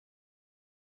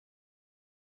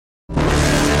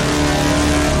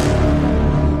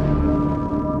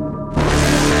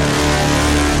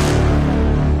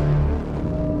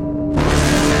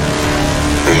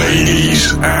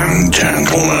and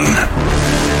gentlemen,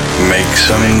 make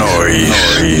some noise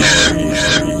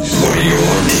for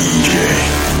your DJ,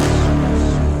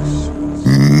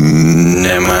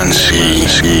 Nemansky.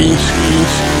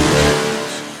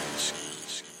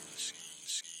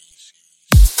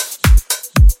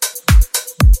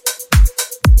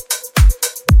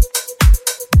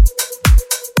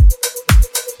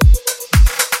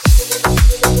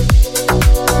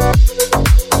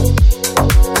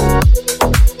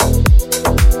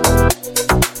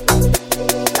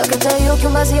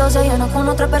 Se llena con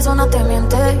otra persona, te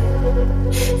miente.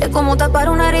 Es como tapar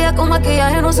una herida con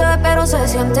maquillaje, no se ve pero se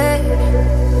siente.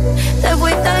 Te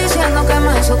fuiste diciendo que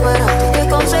me superaste, que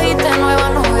conseguiste nueva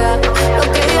novia.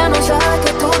 Lo que ella no sabe es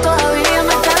que tú todavía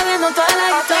me estás viendo toda la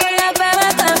historia. Bebé,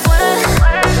 te fue,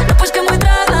 no pues que muy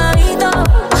tragadito,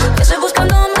 que estoy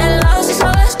buscándome el lado. Si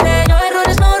sabes que yo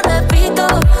errores no repito.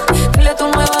 Dile a tu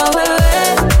nueva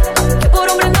bebé que por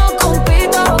hombre no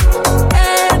compito.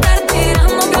 Estar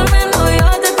tirando que al menos yo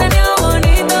te tenía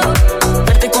bonito.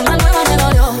 Verte con la nueva me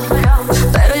dolió,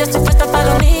 pero ya estoy puesta para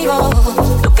lo mío.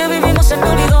 Lo que vivimos se me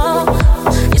olvidó,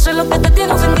 y eso es lo que te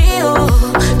tiene ofendido.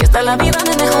 Que hasta la vida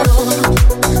me mejoró,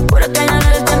 por acá ya no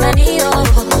eres bienvenido.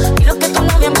 Y lo que tu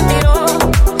novia me tiró,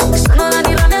 eso no da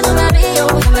ni rabia, no me haría,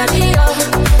 no me haría.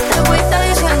 Te fuiste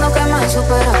diciendo que me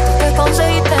superaste, que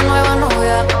conseguiste nueva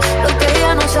novia. Lo que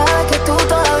ella no sabe es que tú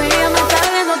todavía me estás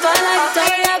viendo toda la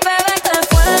historia. Bebé, te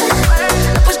fue,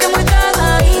 no pues que muy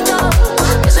tragadito,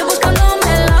 que estoy buscándome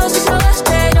el lado. Si sabes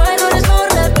que yo errores no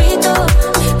repito.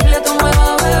 Dile a tu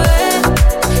nueva bebé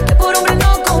que por hombre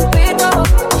no compito.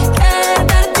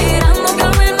 Estar tirando que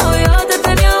al menos yo te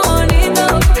tenía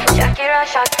bonito. Shakira,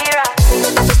 Shakira. Cuando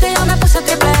te fuiste yo me puse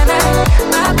triple B,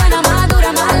 más buena, más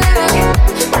dura, más leve.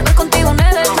 Tal contigo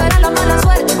me ves, tú eras la mala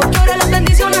suerte, porque ahora las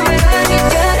bendiciones me ven. Y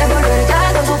quieres volver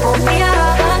ya con su comida,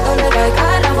 dándole like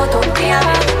a la foto mía,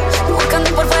 buscando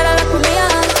por fuera la comida,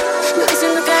 yo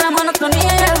diciendo que era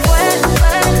monotonía. Y él fue,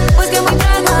 pues que muy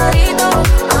tragadito,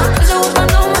 estoy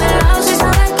buscándome el lado. Si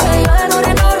sabes que yo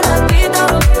errores no repito.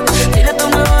 Dile a tu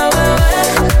nueva bebé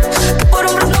que por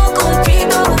hombres no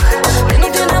compito, que no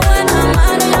tiene buena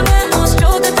mano y al menos yo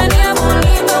te tenía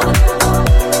bonito.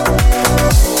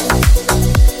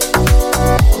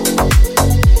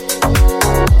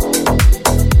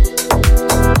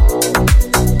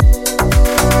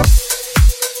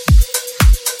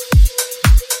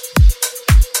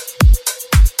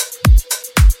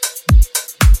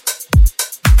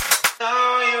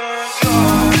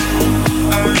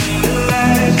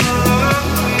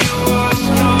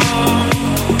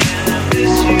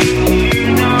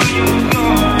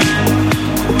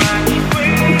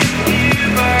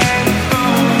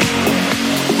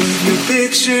 With your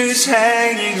pictures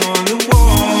hanging on the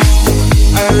wall,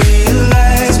 I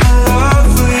realize my love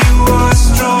for you was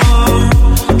strong.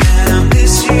 And I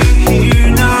miss you here,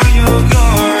 now you're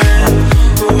gone.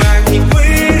 Oh, I keep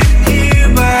waiting here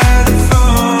by the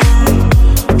phone,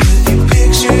 with your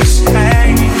pictures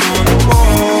hanging on the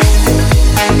wall.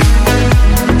 Now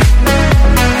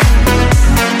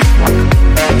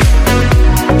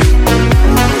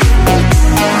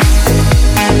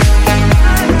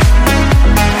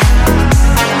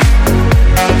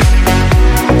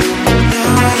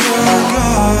you're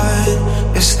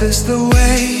gone. Is this the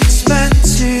way it's meant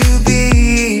to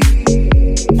be?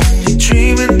 Only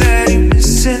dreaming that you're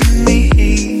missing me.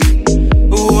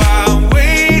 Oh, I'm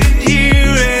waiting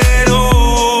here at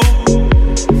home.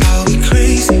 I'll be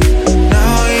crazy.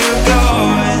 Now you're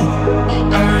gone.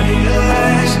 I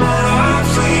realize my love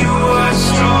for you was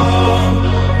strong,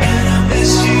 and I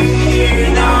miss you here.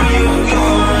 Now you're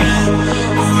gone.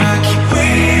 Oh, I keep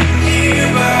waiting here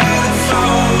by the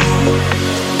phone,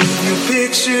 with your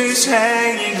pictures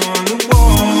hanging on the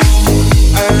wall.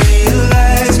 I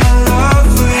realize my love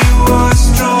for you was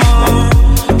strong,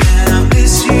 and I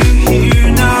miss you here.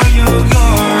 Now you're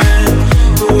gone.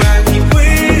 Oh, I keep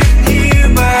waiting here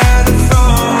by the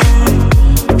phone,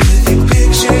 with your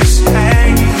pictures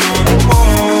hanging on the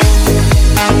wall.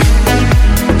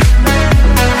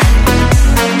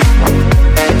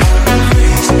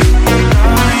 Crazy,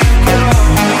 now you're gone.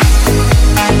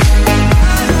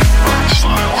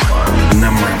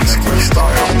 Nemansky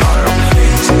style. Now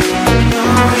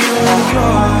you're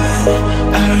gone.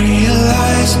 I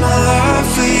realize my love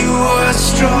for you was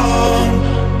strong,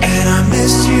 and I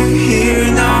missed you here.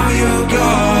 Now you're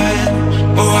gone.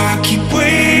 Oh, I keep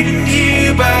waiting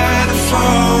here by the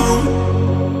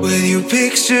phone, with your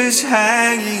pictures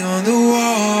hanging on the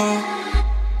wall.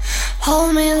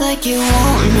 Hold me like you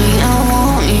want me, I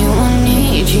want you, I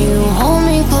need you. Hold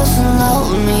me close and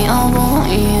love me, I want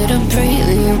you to breathe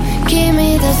you. Give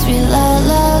me that sweet la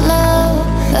la la,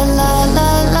 la la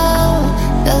la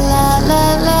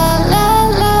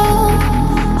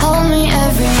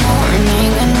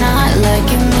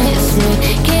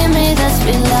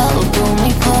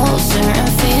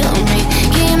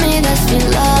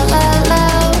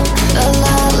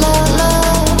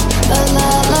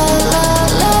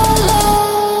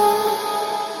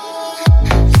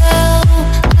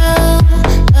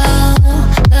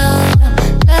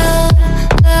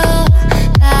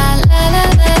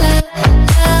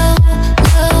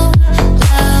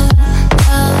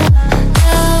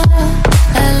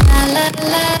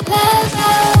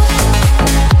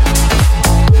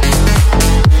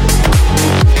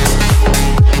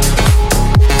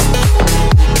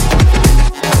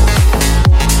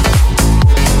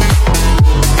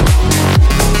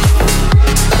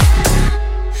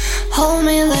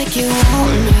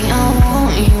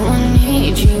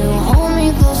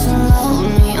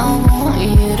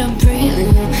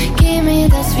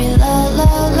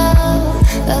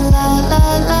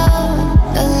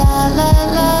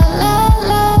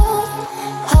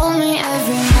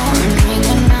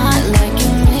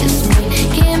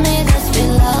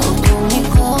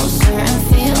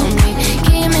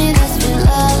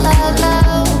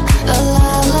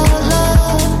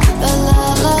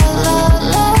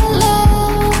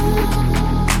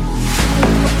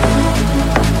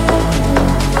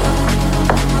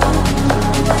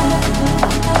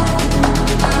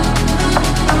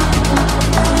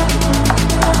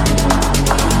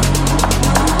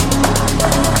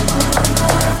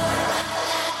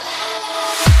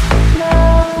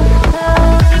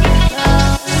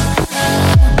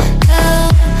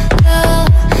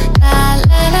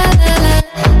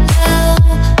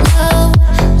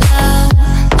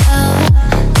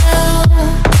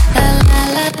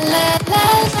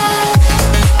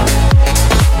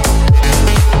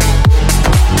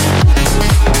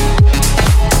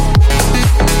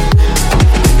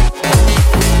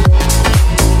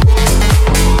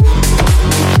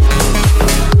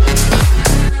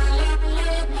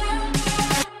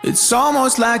It's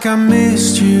almost like I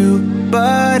missed you,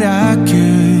 but I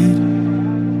could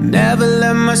never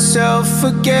let myself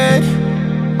forget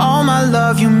all my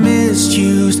love you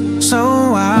misused,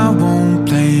 so I won't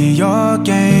play your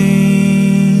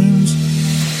games.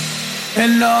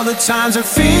 And all the times I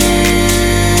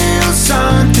feel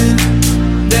something,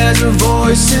 there's a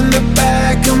voice in the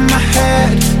back of my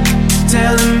head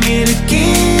telling me to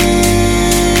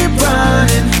keep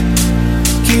running,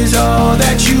 'cause all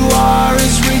that you are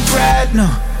is regret. No,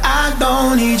 I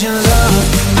don't need your love,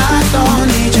 I don't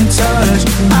need your touch,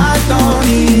 I don't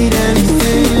need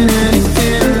anything,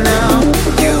 anything now.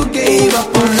 You gave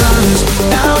up on us,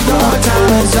 now your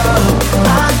time is up.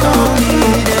 I don't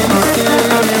need anything,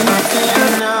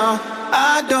 anything now.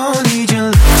 I don't need your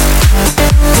love.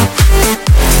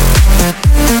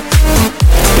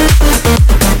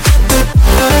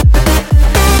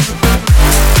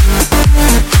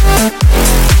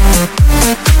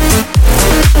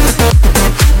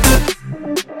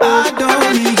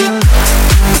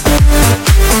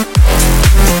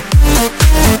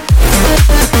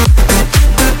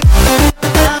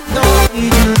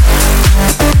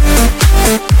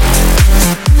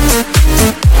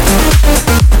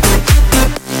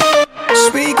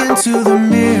 To the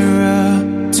mirror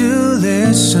to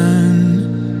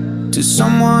listen to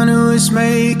someone who is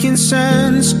making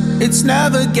sense. It's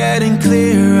never getting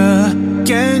clearer,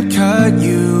 can't cut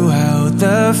you out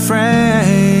the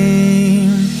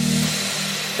frame.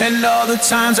 And all the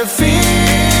times I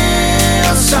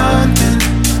feel something,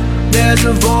 there's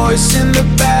a voice in the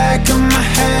back of my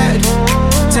head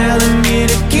telling me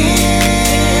to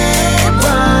keep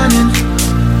running,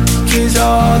 'cause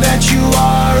all that you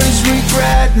are is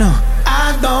regret. No, I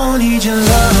don't need your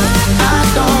love, I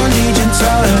don't need your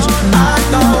touch, I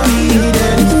don't need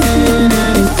anything,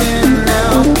 anything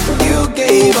now. You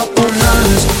gave up on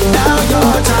us, now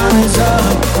your time is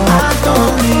up. I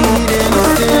don't need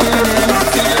anything,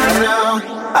 anything now.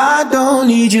 I don't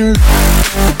need your love.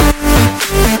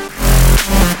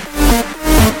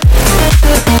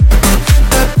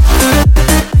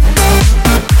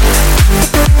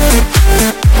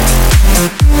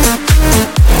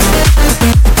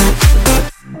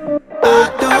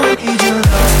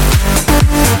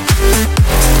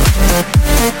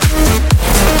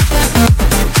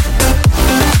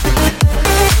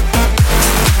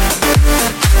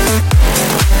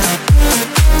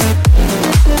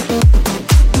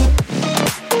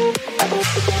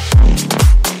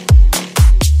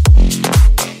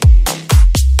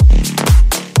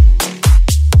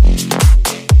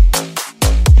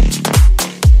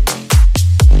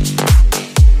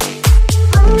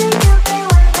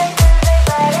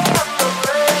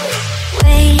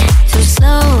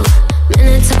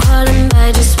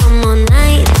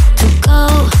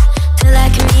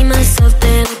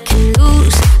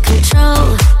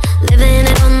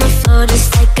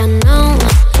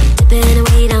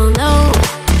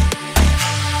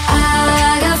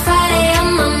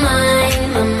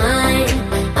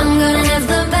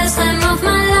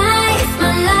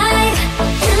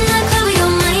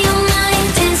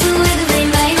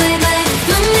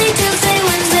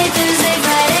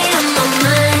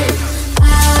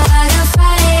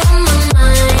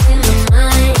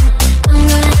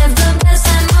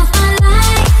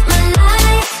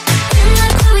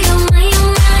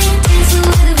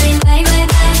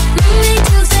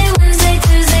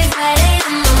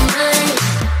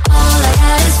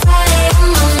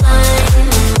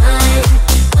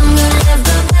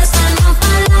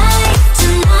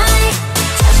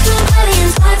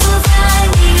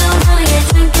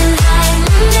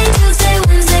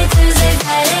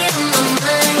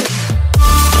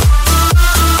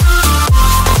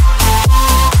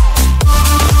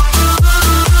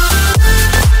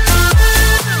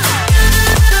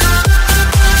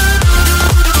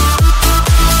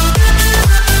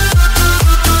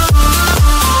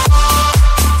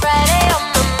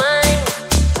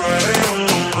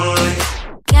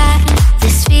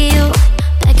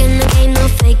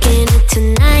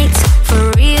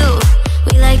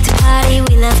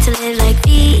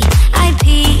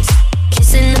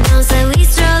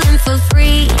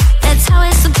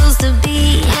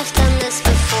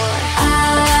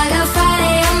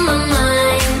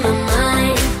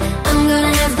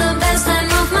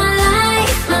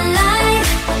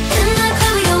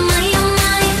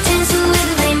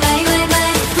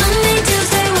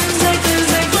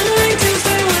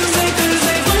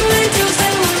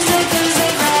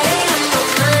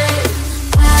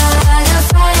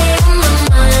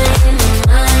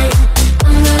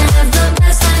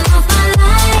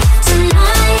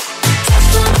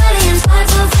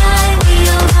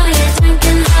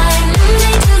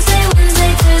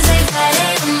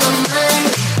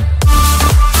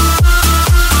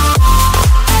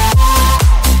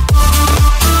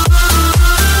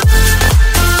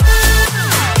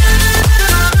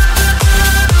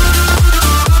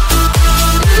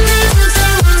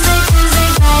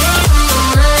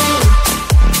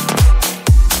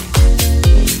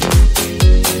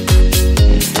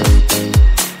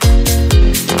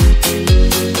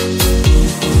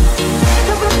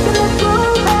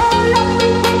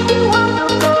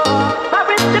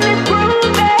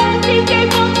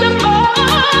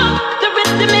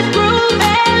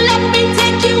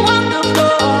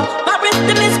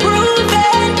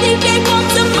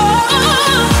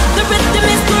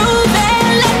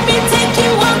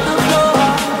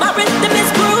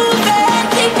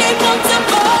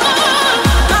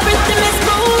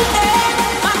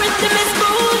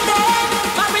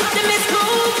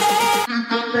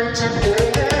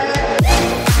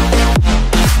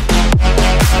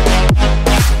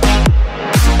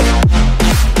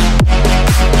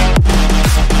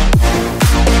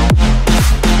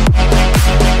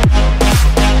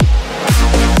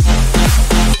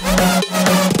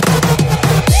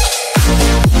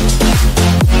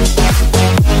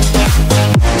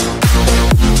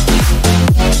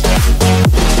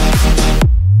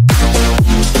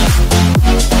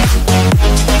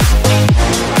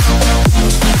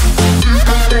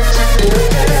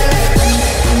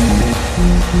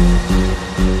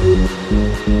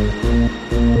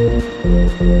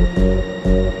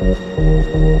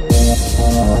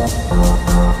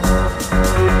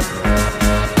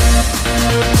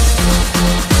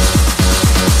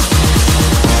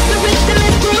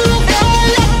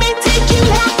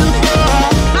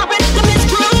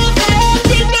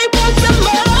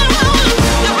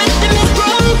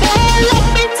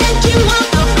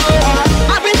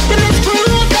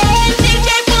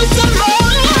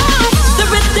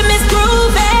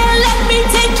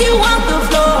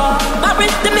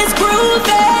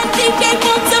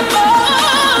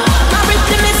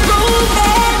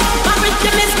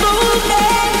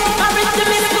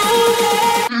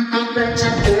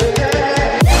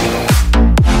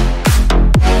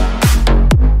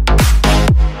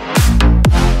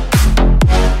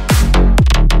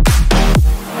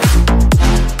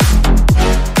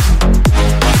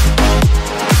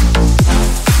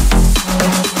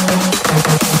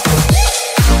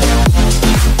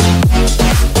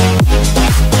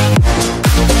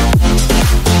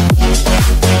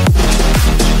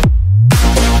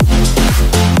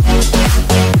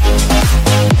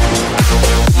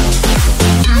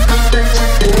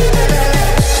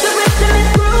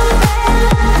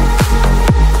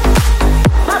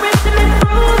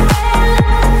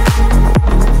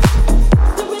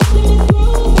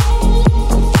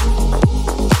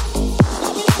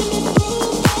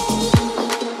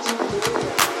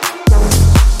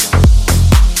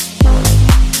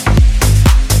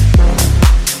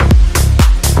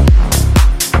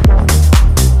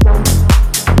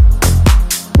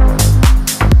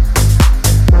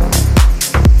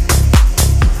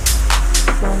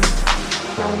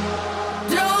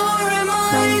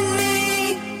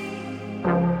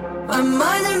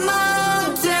 minding my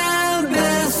own damn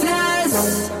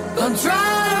business. Don't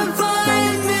try to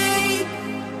find me.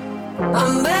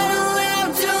 I'm better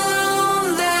left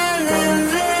alone than in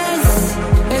this.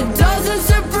 It doesn't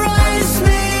surprise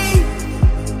me.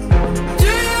 Do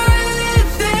you really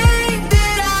think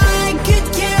that I could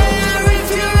care if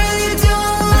you really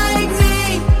don't like me?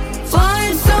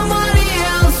 Find somebody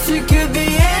else. It could be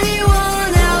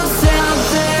anyone else out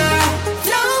there.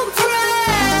 Don't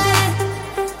fret.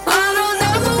 I don't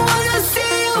ever wanna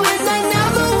see you, and I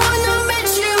never wanna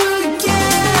meet you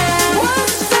again.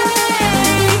 One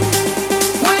thing,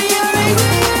 when you're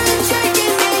angry and you're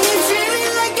checking me, you treat me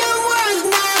like I'm worth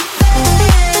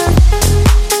nothing.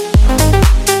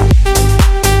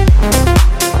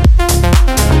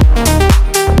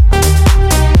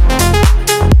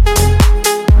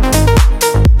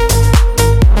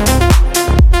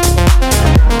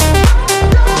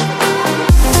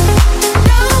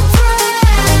 Don't fret.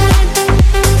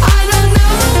 I don't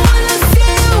ever wanna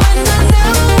see you, and I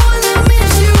never wanna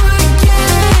meet you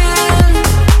again.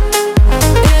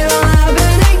 It'll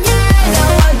happen again. I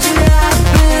watch it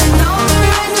happen over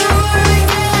and over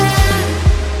again.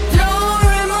 Don't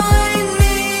remind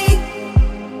me.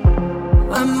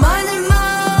 I'm minding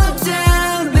my own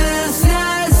damn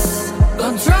business.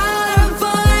 Don't try to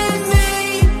find me.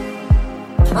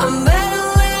 I'm better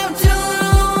left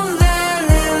alone than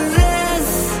in this.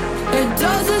 It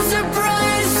doesn't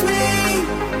surprise me.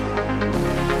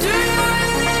 Do you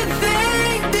really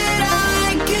think that I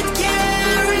could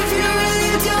care if you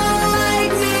really don't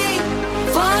like me?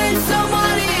 Find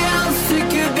somebody else. It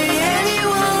could be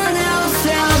anyone else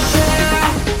out there.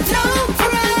 Don't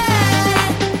fret.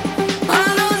 I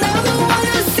don't ever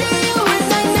wanna see you, and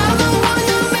I never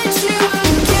wanna meet you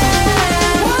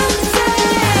again. One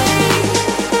thing,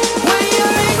 when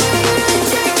you're angry and you're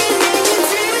checking me, you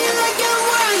treat me like I'm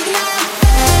worth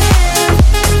nothing.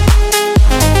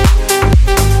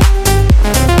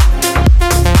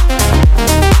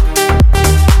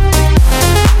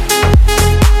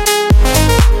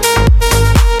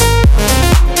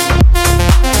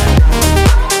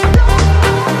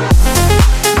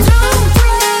 Don't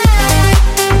fret. I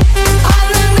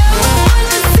don't ever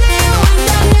wanna see you, and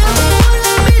I never wanna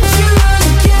meet you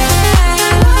again. One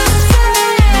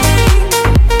thing,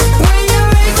 when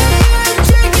you're angry and you're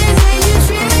checking me, you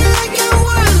treat me like I'm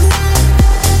worth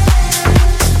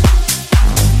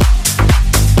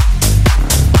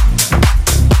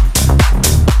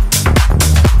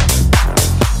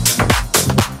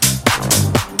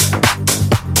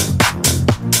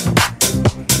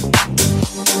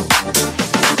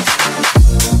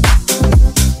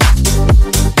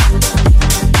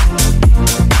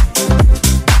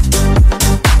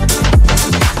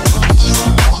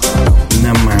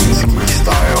Namansky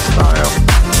style.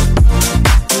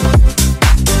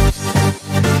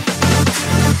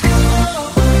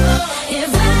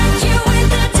 Evacuate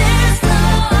the dance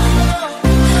floor.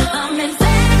 I'm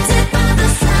infected by the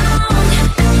sound.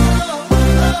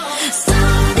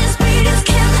 Stop, this beat is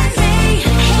killing me.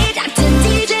 Hey, Dr.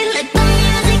 DJ, let the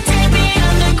music take me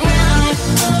underground.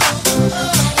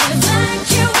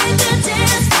 Evacuate the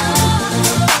dance floor.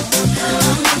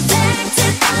 I'm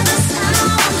infected by the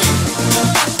sound.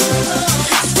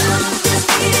 Stop, this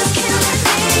beat is killing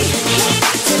me. Hey,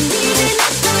 Dr. DJ,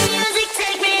 let the music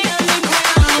take me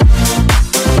underground.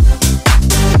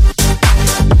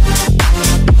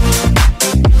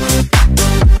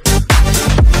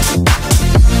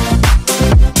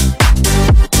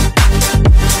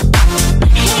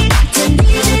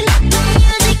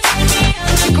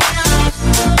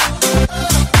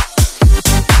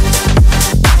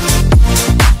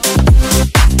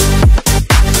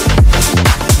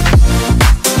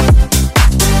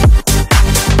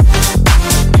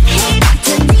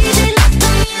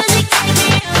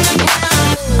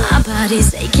 My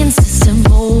body's aching, system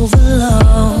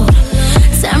overload.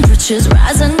 Temperatures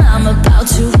rising, I'm about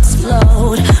to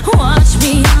explode. Watch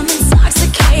me, I'm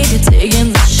intoxicated,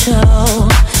 digging the show.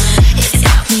 It's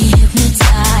got me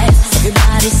hypnotized.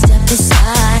 Everybody step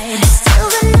aside. Still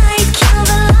the night, kill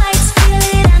the lights, feel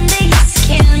it under your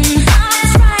skin.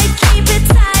 That's right, keep it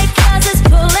tight, 'cause it's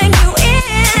pulling you in.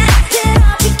 Act it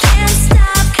up, you can't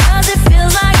stop, 'cause it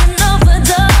feels like an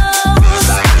overdose.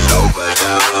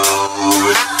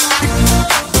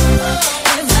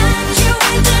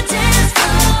 Evacuate the dance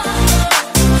floor.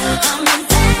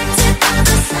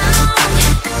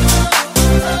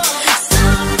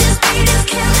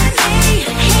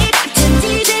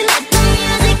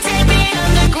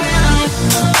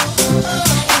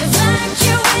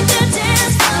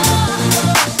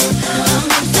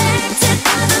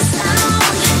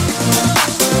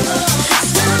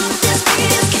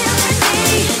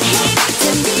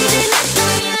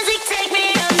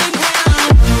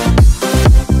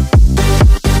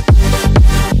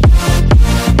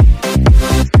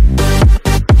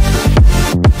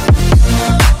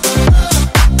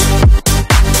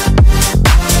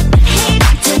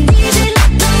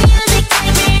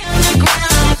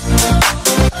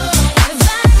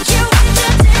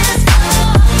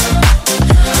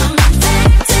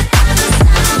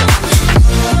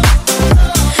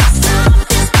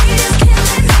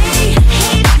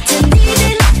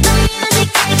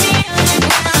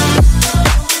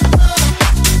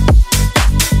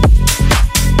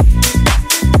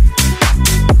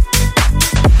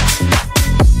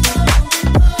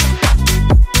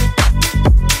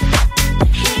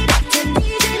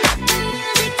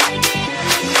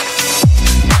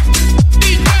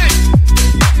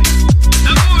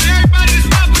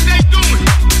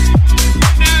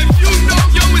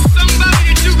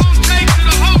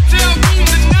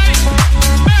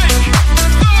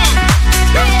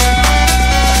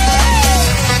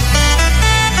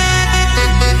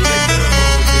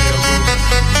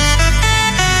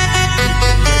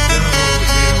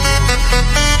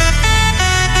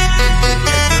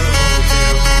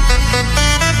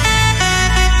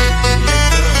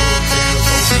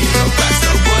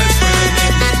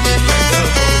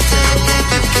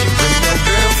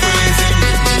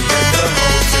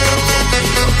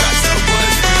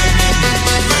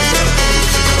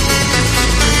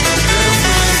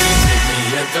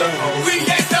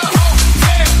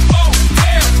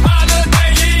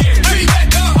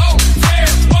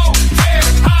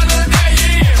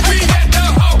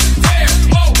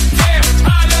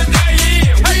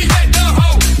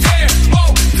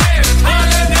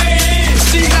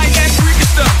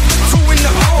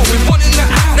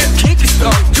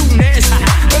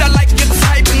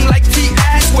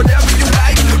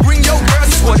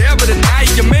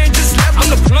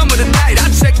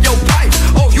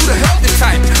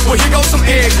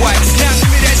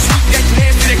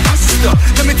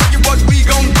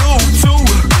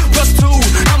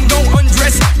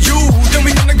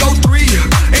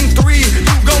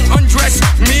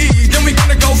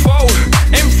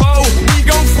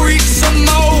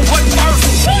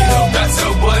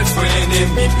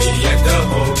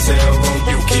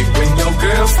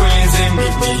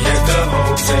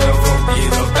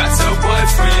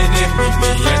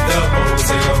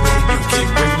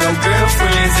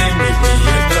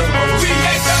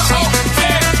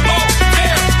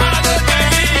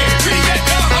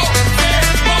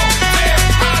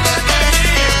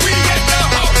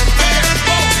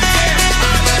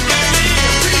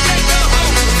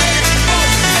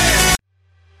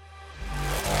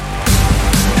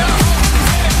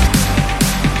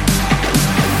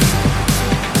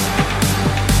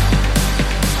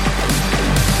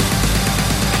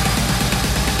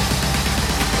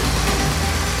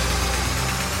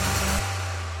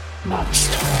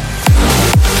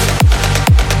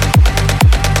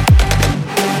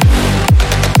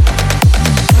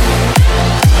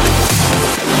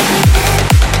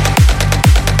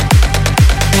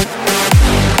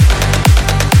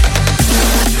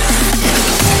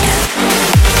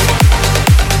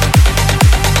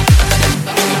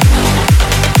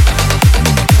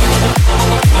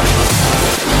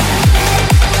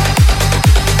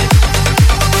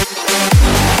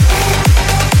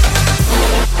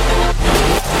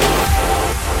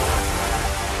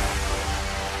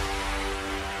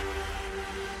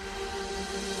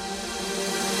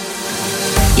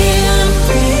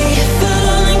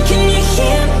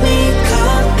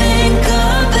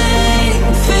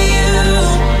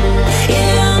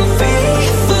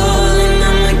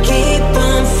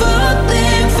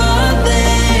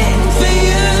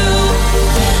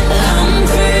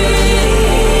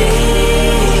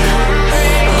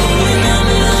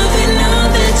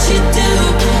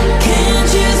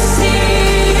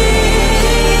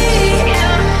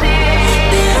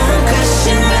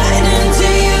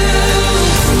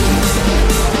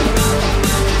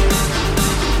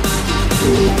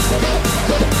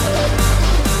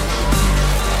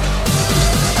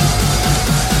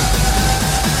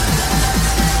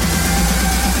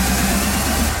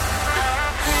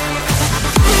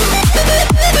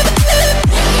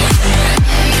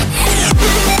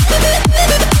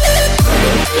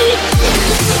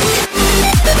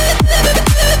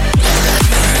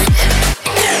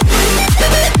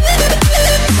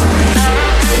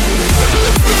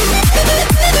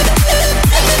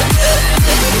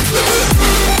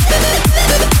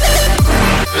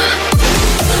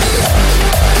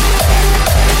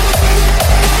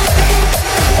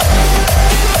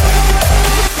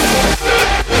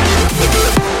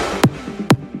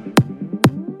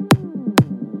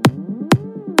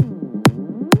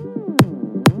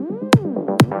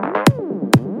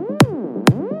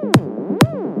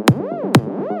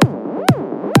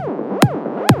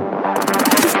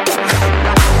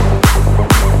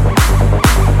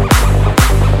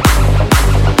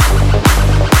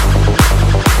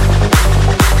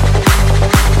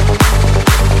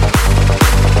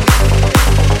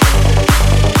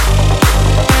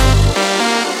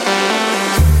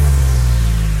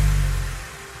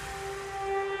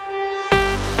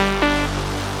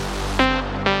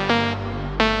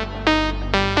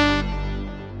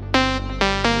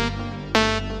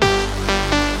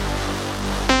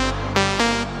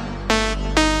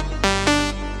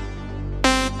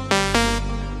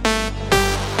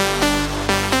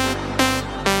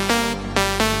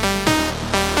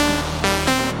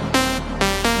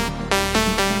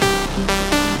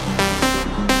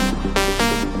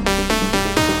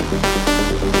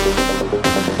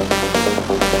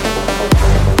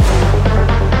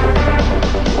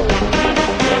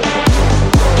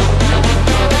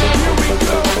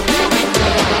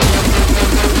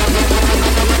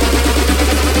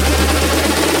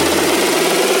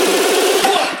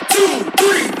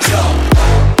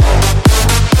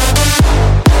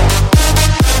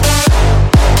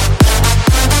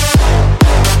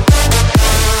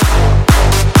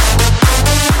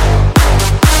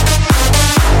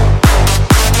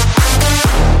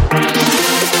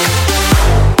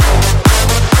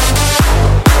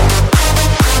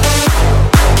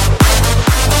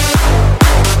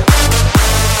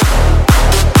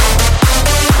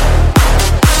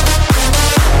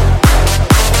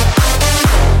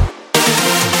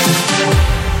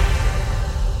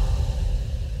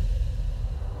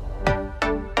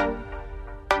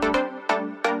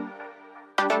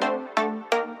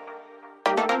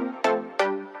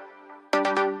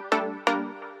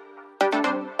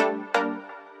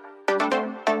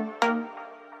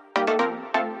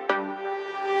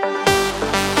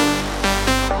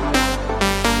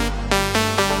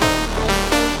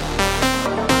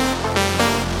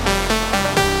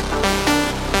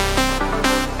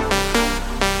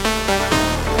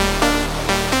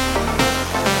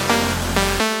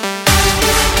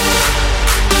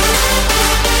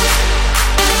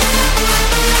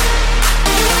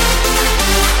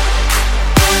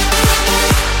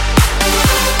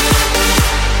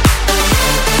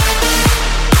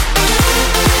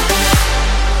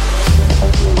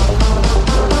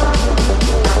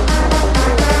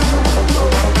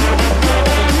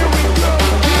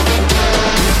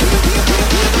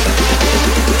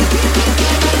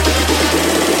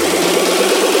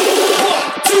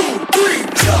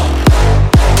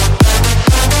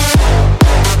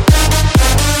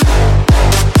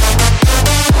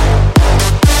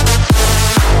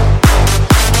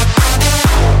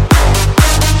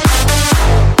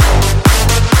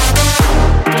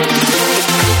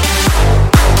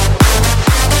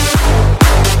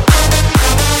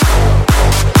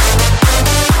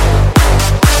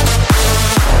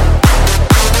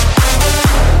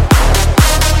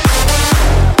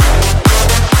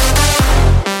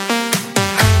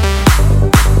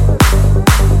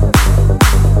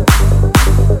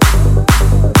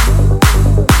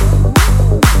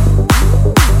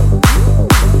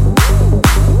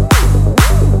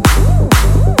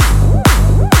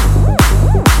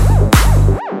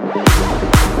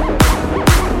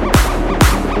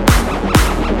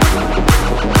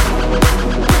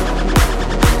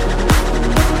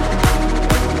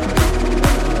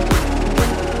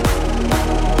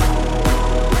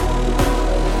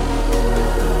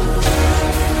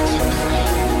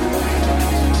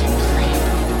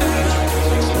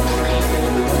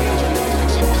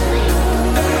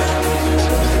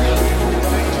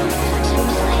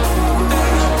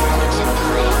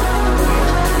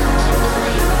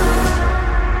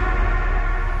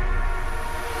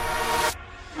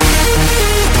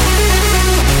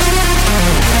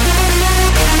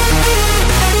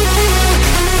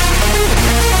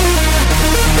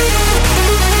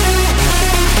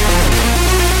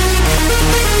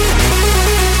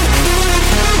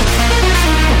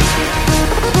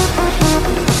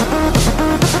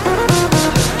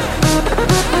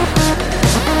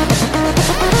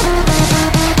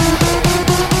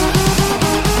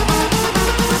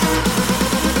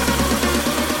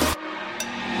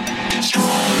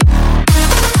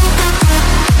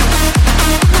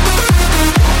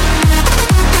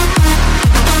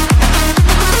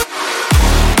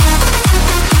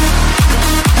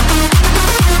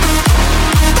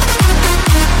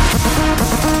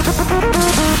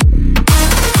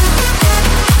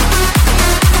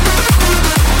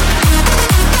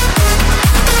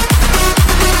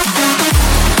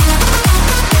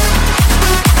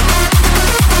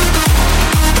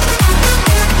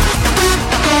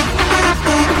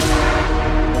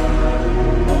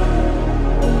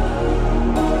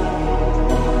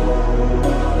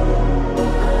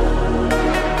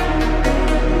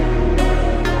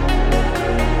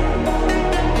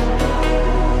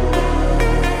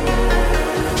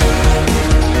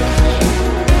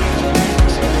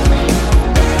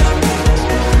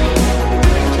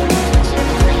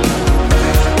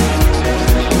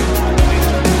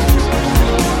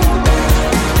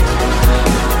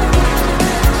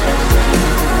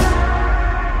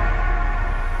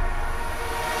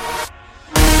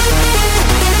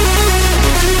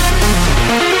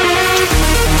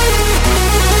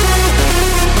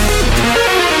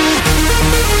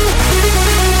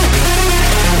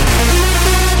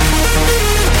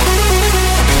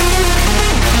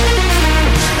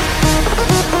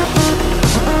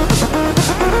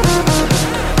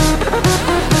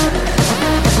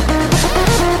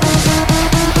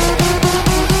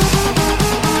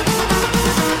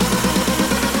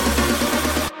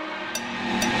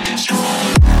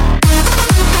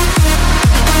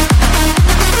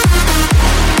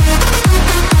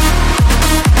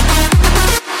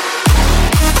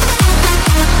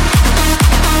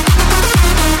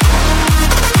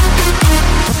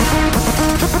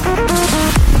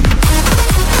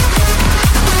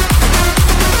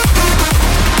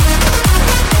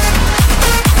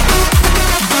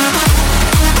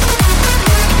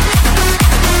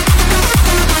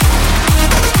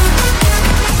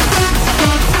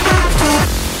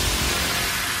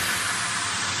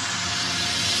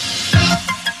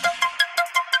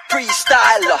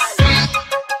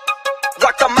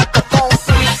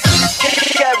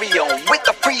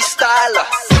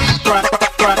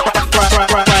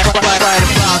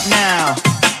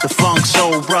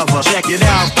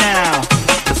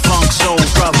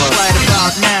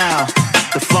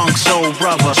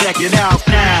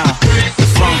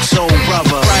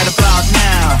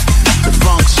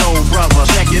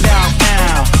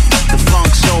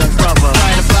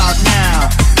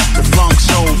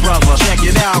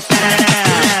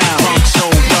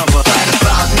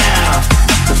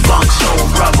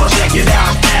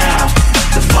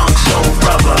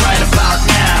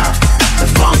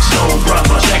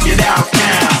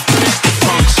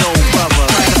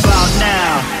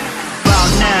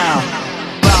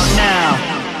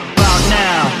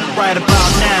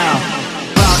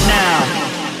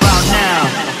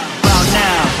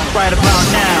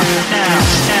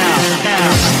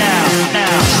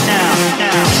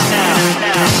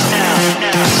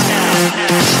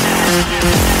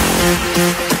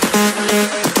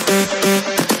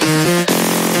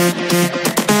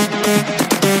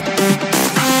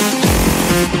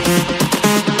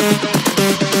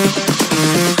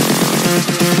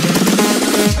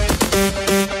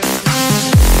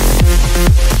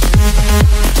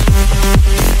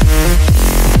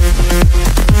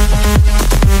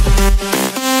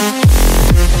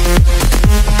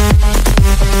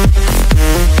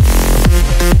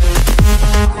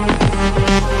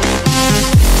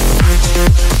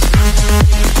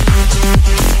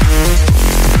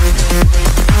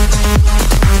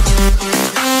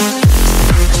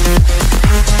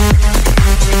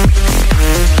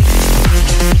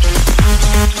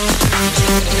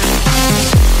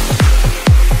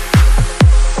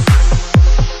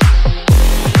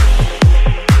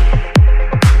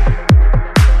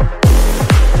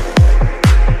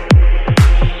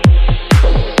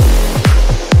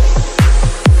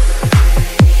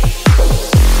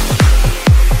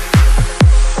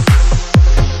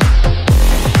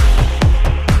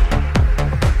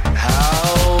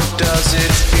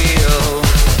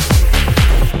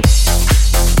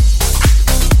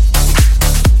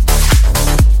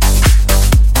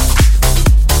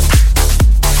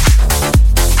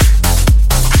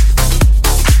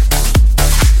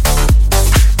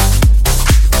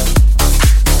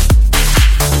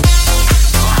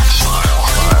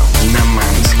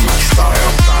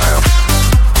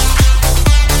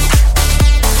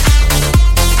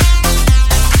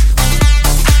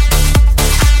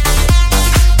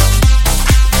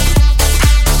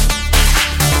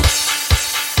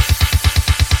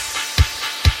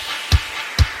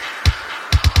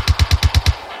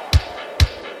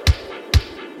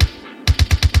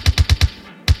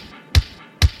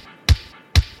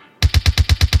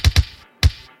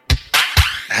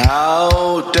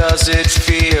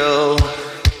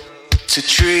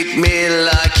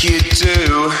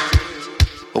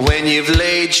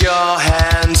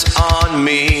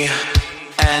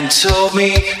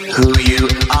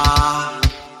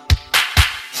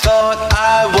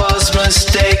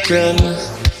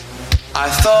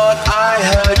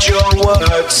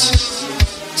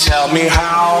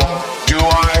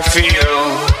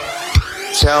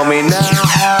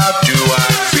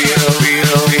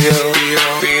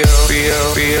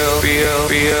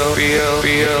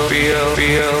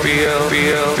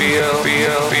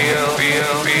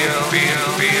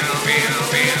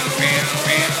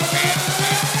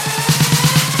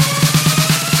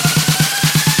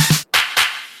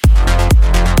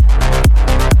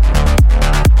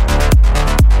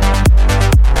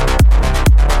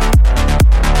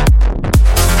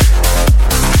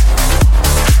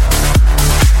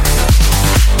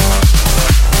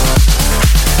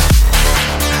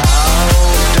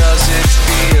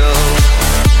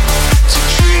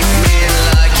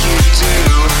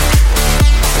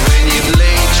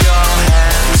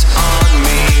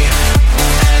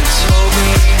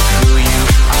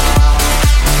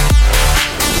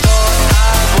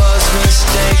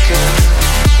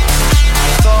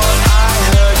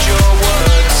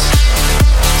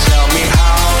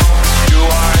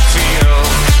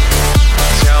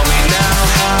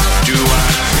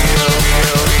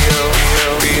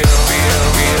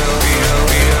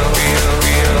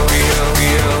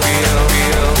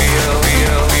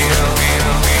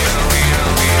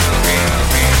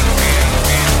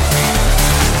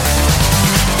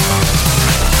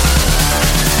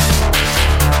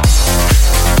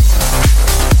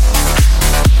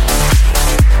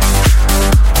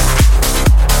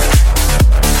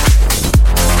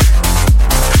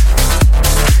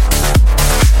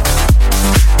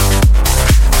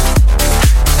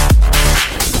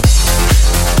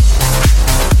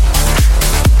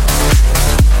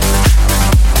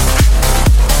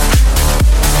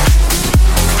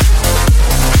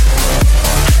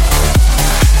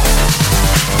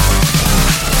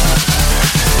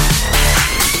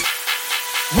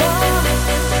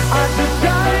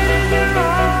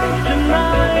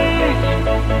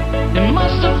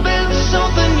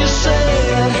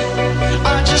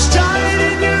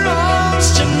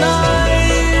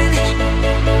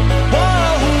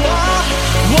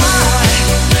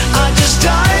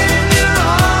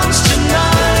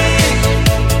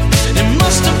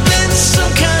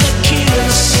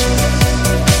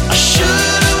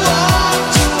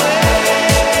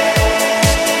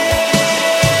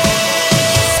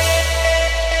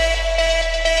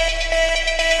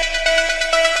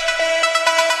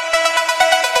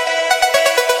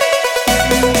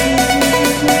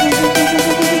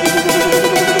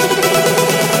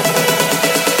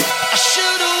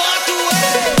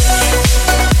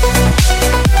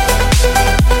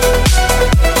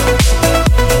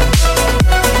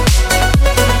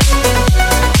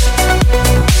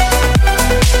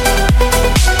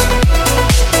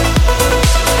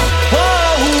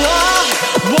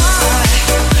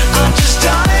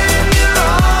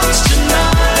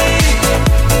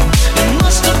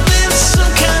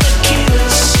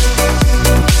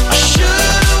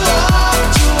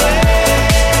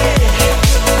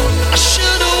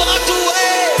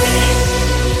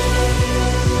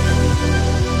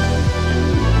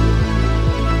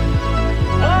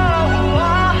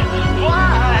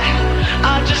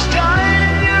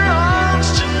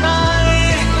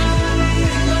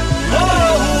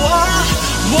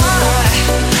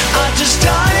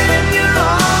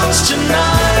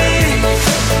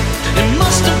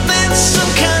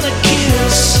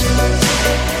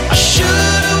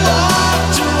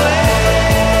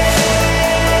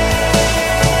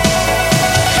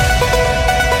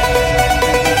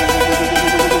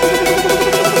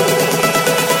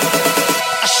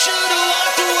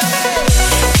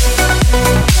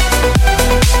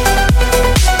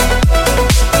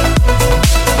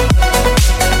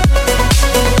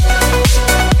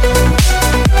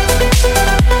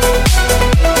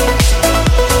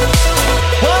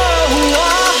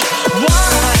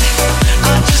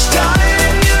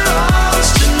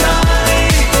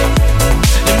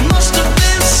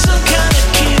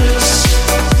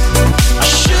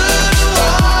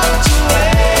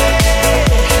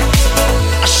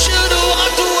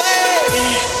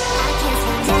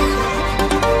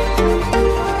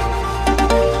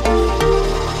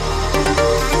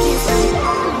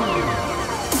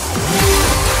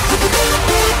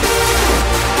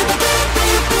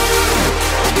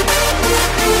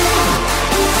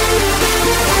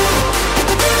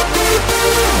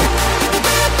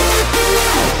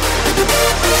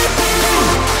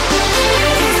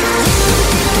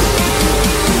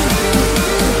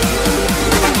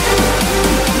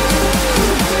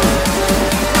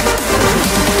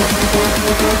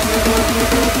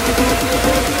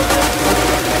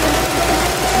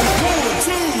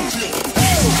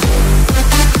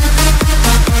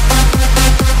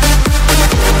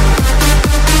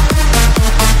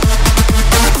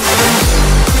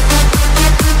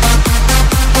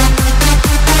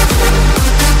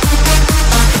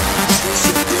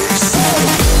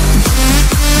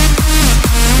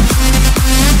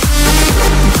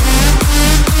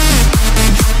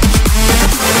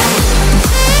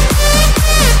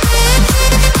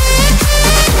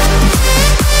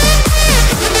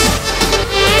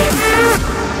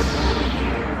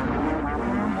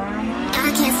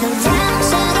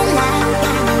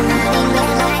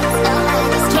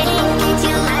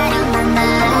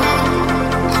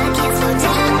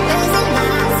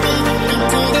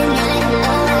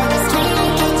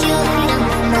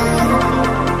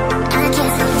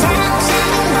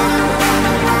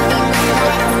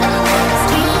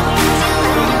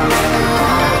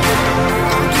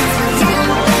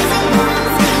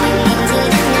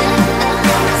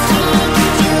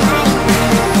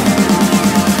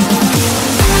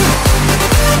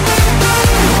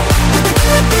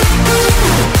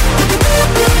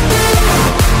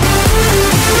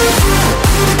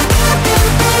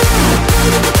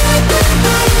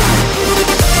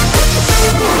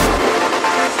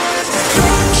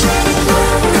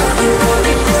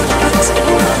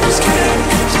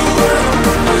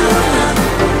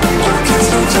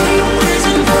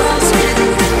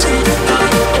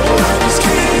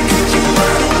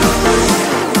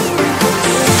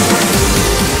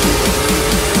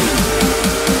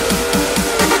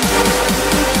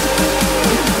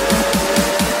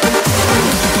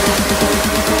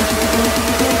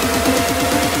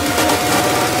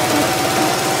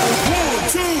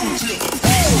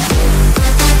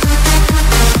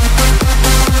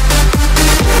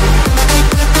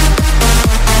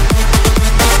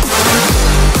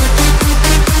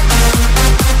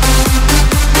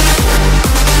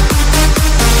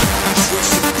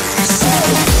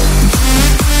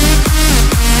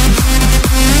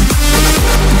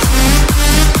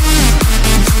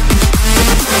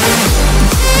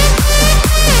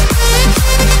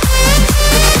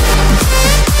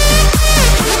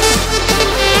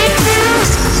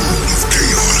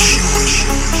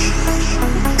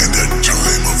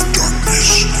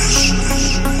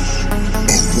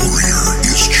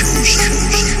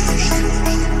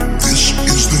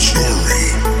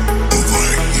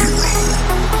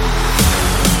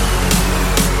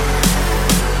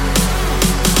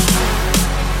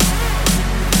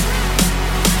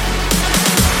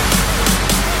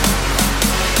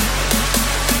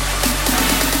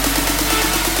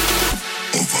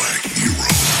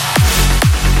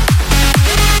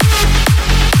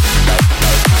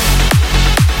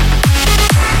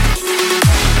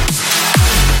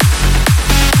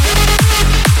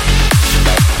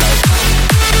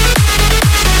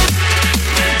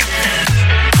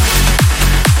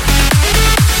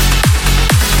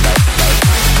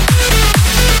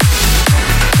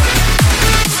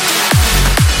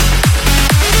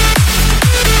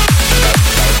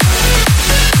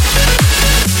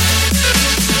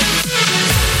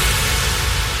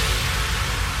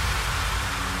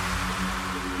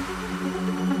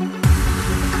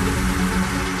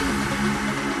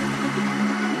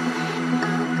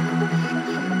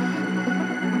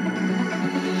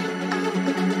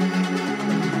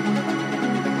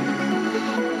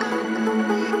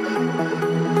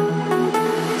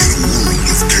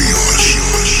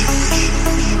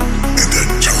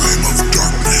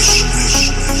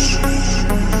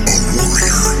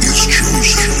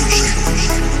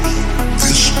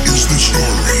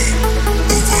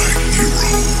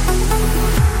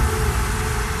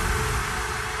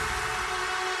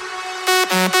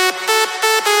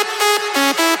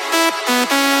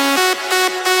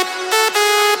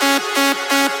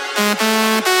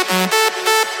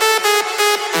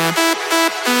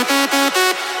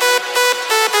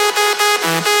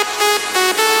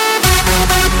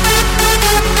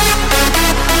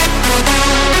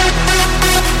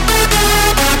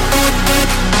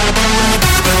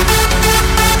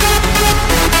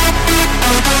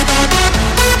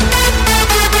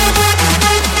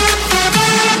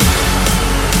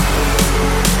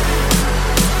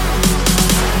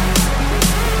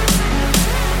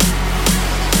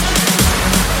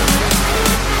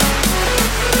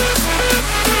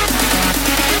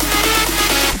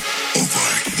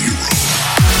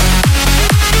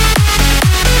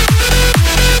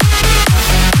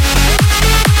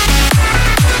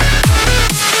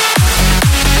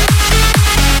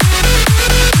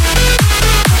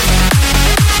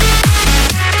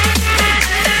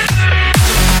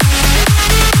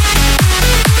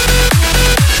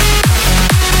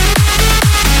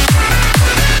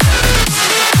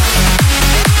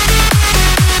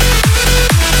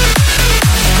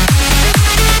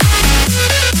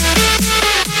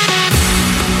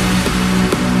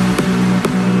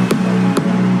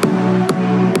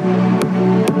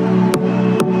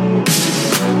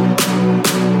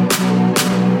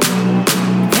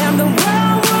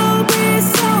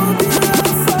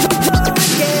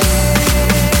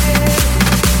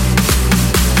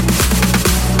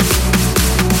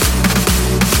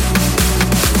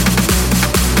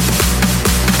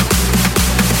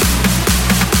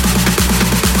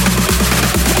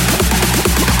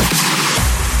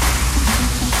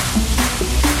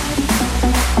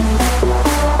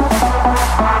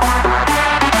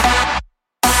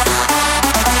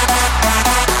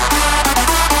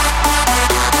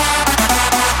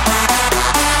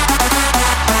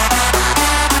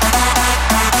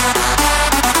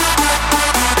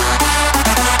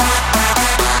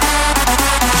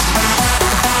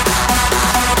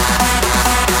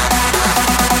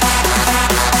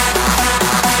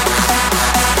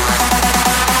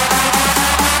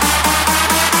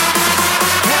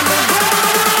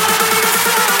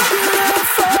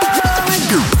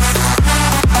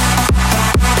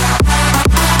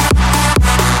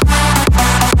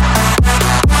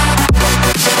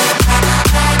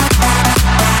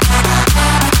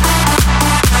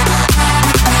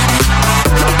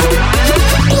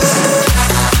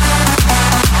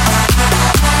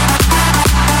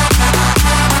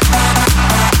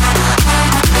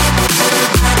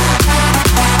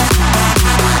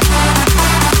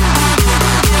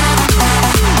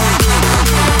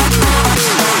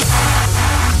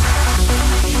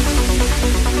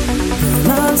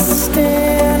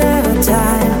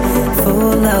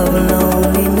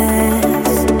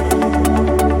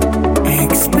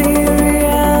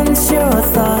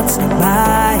 walks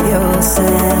by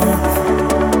yourself.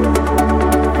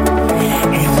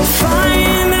 And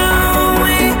find our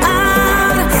way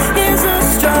out is a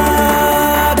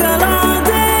struggle all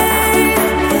day,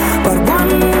 but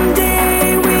one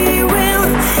day we will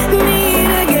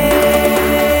meet again.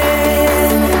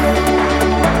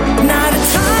 Now the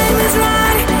time is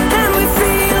right and we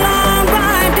feel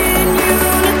alright in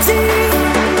unity,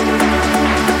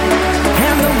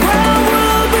 and the world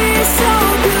will be so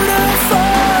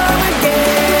beautiful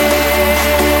again.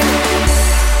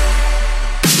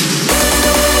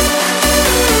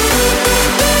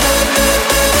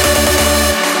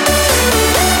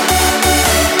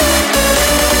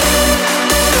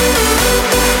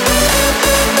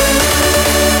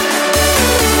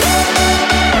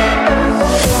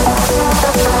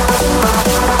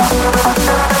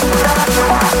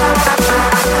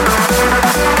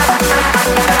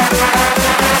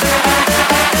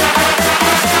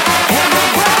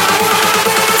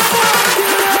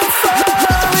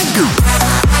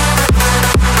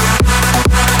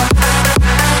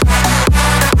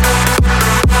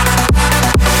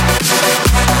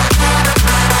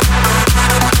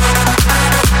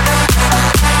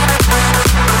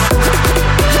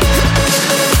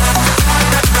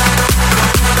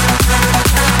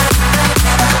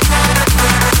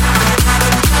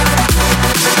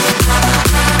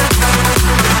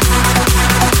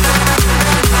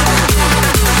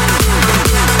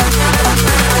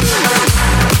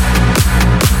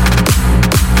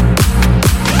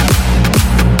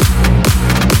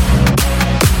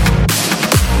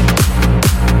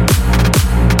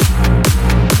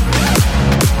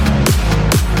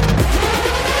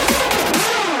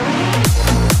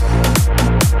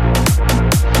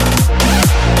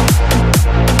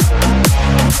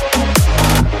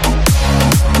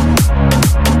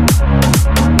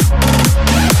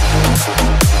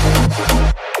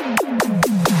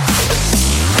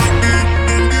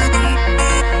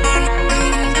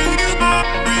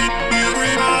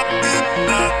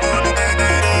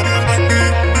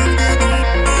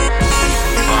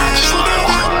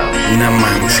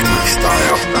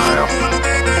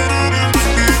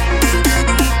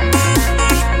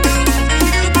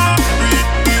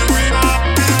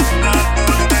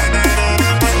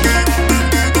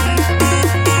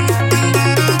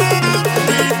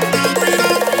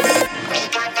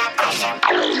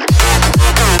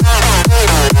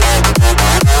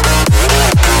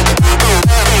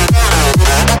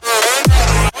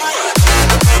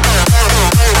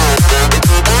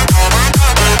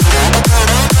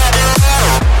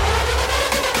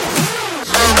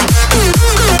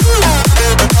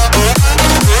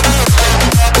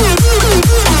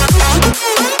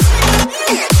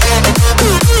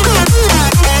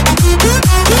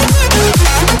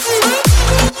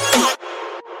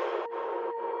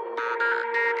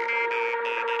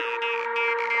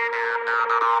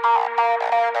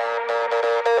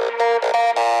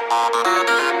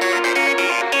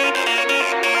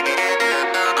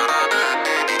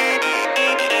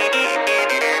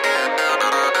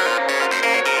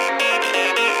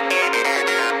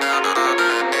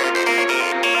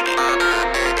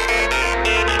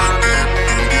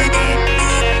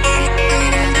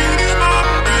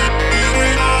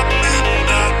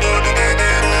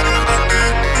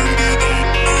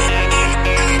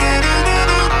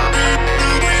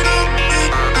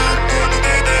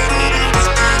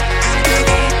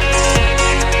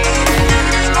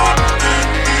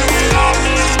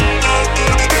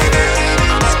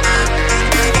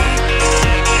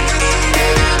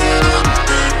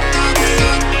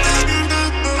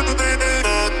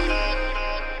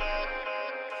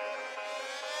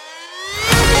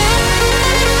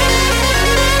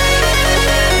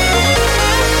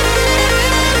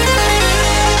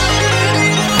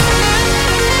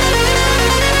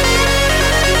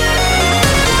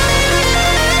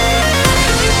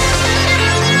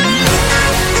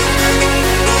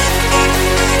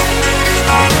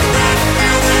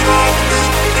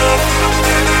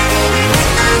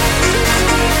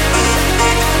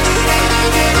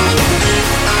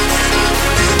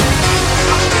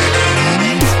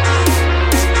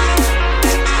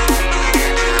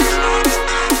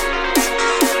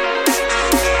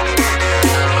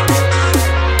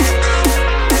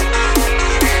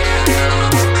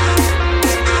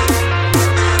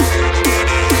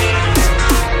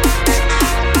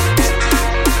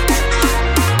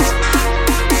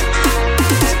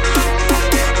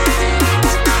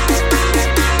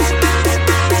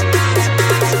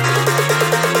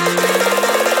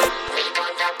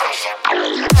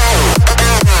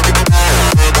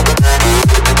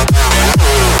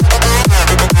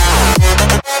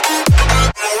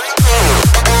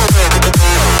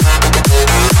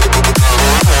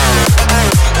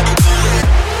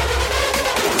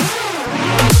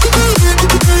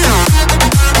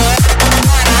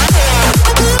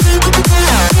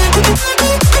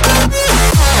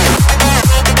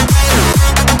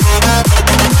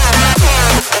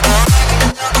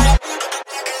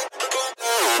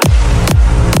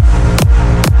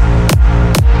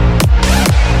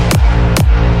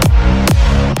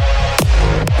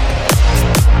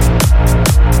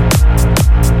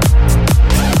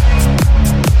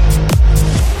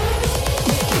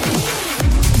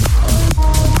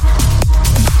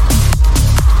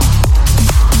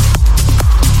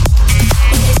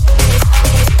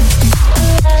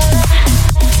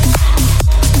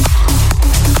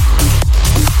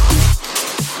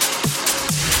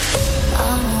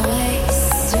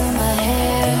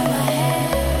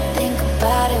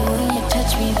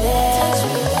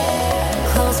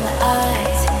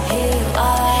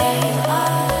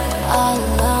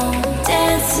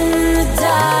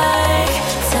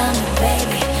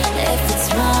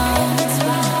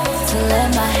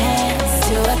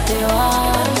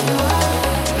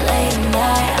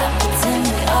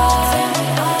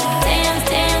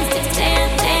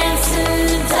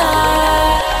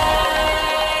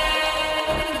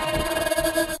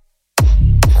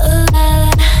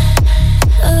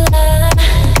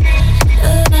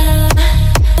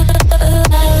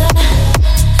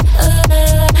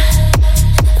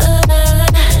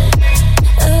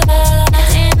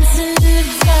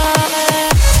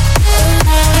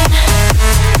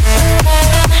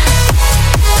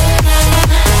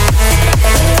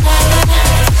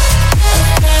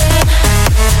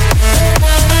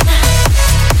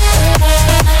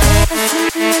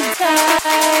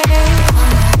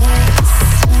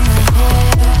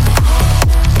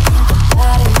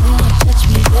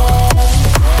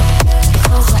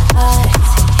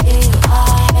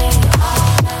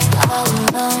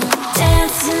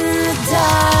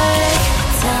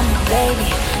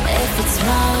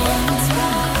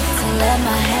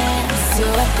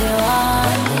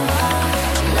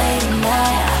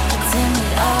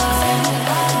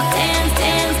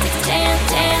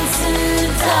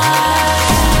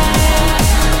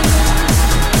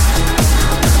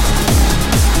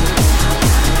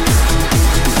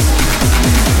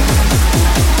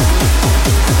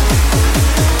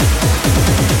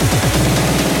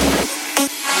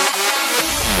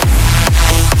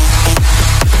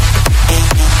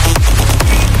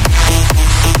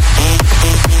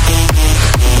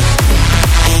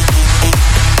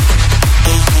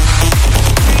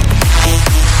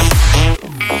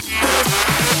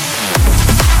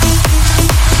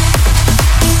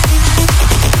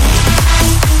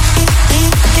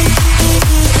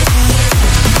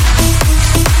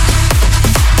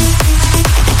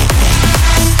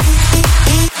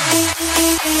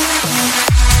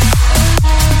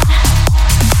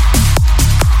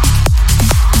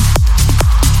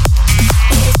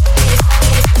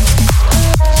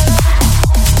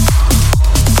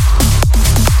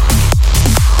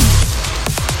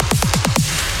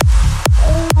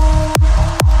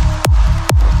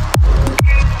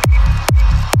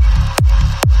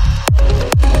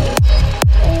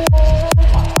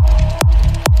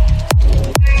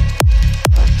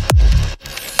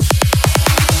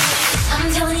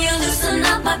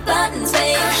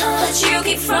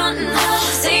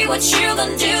 what you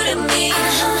gon' do to me.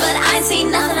 But I see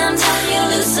nothing, I'm telling you,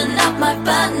 loosen up my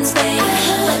buttons, babe.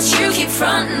 But you keep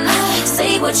frontin',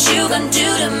 say what you gon' do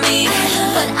to me.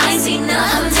 But I see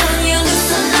nothing, I'm telling you,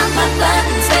 loosen up my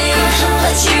buttons, babe.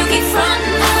 But you keep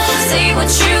frontin', say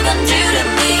what you gon' do to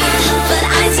me. But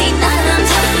I see nothing, I'm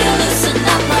telling you, loosen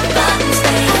up my buttons,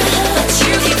 babe. But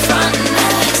you keep frontin',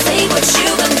 say what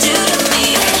you gon' do to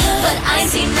me. But I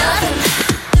see nothing,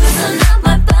 loosen up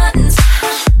my buttons.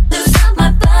 Loosen up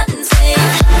my buttons, babe.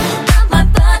 Up my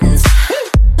buttons.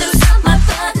 Loosen up my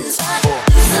buttons.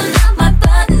 Loosen up my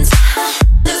buttons.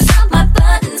 Loosen up my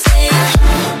buttons, babe.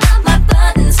 Up my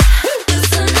buttons.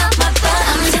 Loosen up my buttons.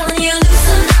 I'm telling you,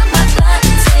 loosen up my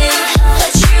buttons, babe.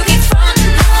 But you keep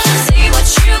frontin', say what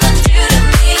you gon' do to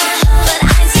me. But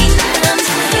I see nothing. I'm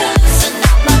telling you, loosen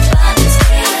up my buttons,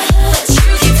 babe. But you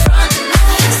keep frontin',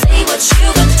 say what you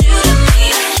gon' do to me.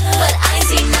 But I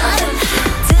see nothing.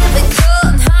 Typical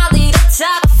and hardly the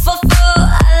type for fool.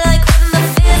 I like when the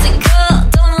physical.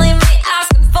 Don't leave me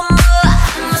asking for more.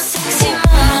 I'm a sexy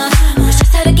mama, who's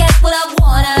just how to get what I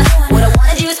wanna. What I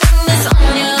wanna do is bring this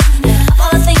on you. Of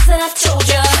all the things that I've told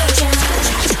you.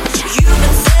 You've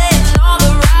been saying all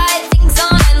the right things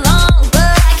all night long,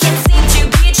 but I can't seem to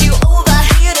get you over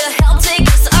here to help take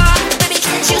us on. Baby,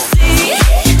 can't you see?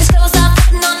 This clothes are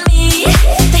putting on me.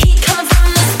 The heat coming from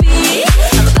the speed.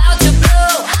 I'm about to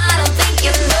blow. I don't think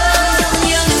you know.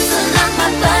 You loosen up my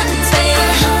buttons, babe.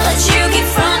 But you keep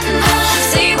frontin',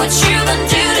 say what you gon'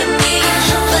 do to me.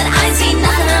 But I see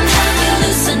nothing. I'm telling you,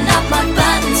 loosen up my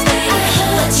buttons, babe.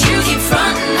 But you keep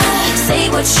frontin', say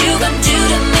what you gon' do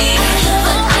to me.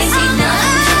 But I see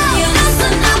nothing. You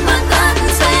loosen up my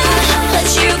buttons, babe. But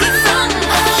you keep frontin',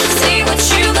 say what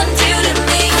you gon' do to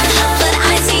me. But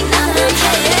I see nothing.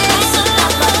 You loosen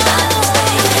up my buttons,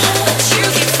 babe. But you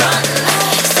keep frontin',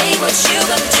 say what you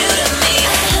gon' do to me.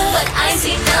 But I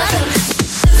see nothing.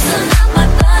 Loosen up my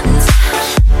buttons.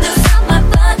 Loosen up my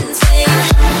buttons, babe.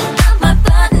 Up my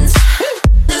buttons.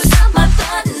 Loosen up my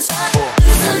buttons.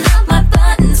 Loosen up my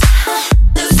buttons.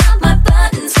 Loosen up my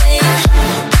buttons, babe.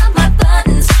 Up my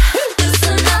buttons.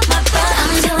 Loosen up my buttons.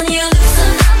 I'm telling you,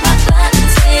 loosen up my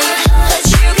buttons, babe. But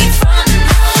you keep frontin',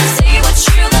 say what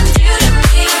you gon' do to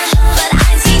me. But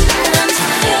I see nothing. I'm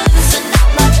telling you, loosen up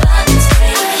my buttons,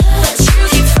 babe. But you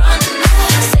keep frontin',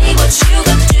 say what you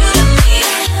gon' do to me.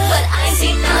 But I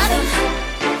see nothing.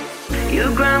 You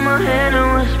grab my hand and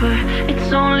whisper,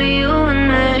 it's only you and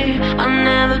me. I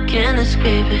never can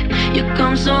escape it, you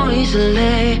come so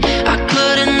easily. I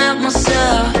couldn't help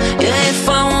myself, yeah, if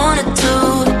I wanted to.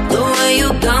 The way you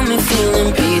got me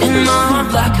feeling, beating my heart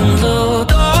black and blue.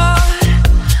 Thought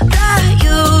that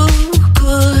you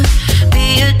could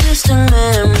be a distant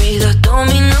memory that don't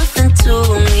mean nothing to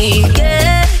me.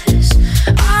 Guess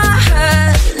I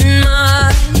had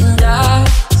my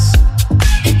doubts.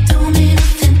 It don't mean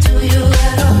nothing to you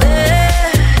at all.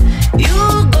 There you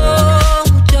go,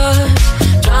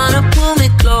 just trying to pull me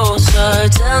closer.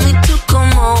 Tell me to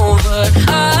come over.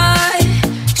 I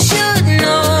should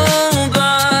know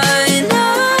by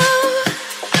now.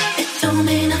 It don't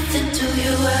mean nothing to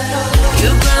you at all. You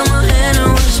grab my hand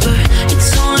and whisper,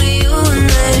 it's only you and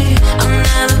me. I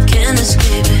never can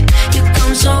escape it, you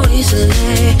come so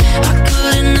easily. I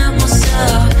couldn't help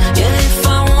myself, yeah, if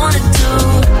I wanted to.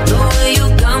 The way you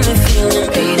got me feeling,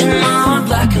 beating my heart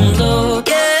black and blue.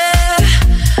 Yeah,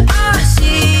 I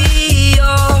see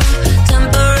your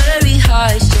temporary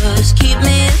highs just keep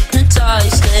me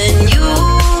hypnotized. And you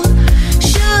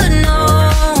should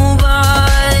know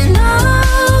by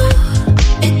now.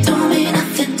 It don't mean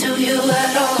nothing to you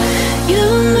at all. You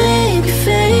make me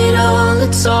fade, all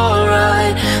it's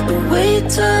alright. The way you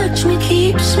touch me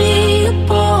keeps me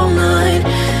up all night.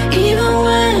 Even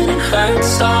when it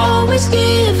hurts, always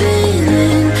giving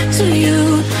in to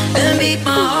you. And beat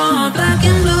my heart black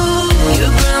and blue. You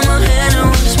grab my hand and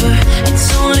whisper, it's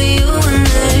only you and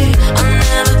me. I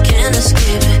never can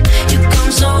escape it, you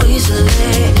come so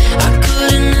easily. I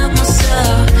couldn't help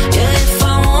myself, yeah, if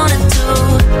I wanted to.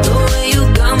 The way you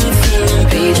got me feeling,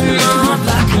 beating my heart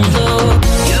black and blue.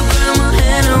 You grab my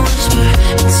hand and whisper,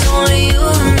 it's only you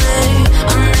and me.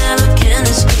 I never can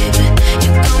escape it,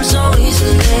 you come so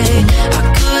easily. I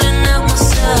couldn't help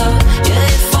myself, yeah,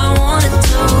 if I wanted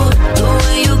to. The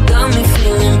way you got me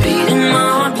feeling, beating my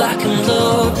heart black and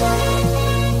blue.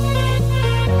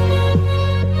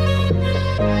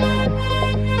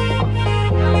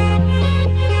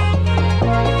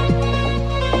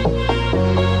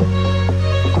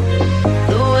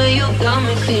 The way you got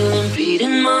me feeling,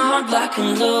 beating my heart black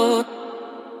and blue.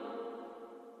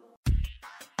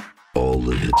 All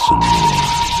the hits and more.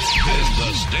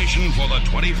 station for the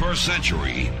 21st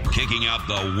century, kicking out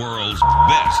the world's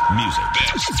best music.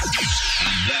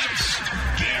 That's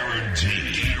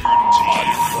guaranteed.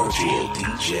 On Virtual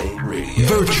DJ Radio.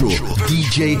 Virtual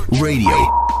DJ Radio.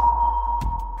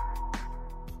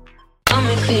 Got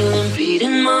me feeling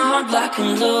beating my heart black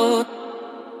and blue.